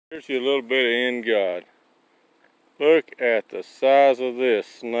Here's you a little bit of in God. Look at the size of this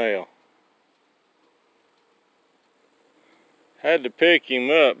snail. Had to pick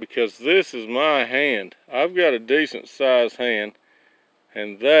him up because this is my hand. I've got a decent sized hand,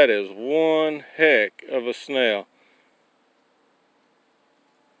 and that is one heck of a snail.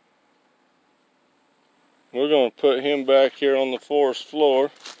 We're going to put him back here on the forest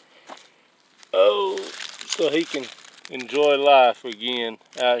floor. Oh, so he can enjoy life again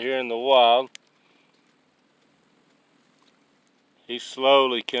out here in the wild. He's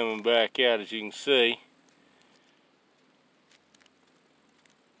slowly coming back out, as you can see.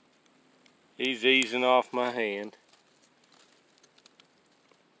 He's easing off my hand.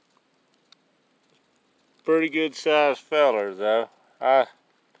 Pretty good sized feller though. I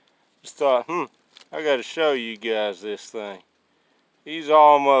just thought, I gotta show you guys this thing. He's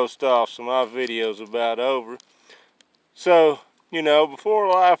almost off, so my video's about over. So, you know, before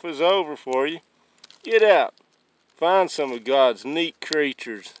life is over for you, get out. Find some of God's neat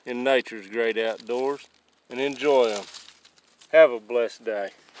creatures in nature's great outdoors and enjoy them. Have a blessed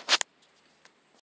day.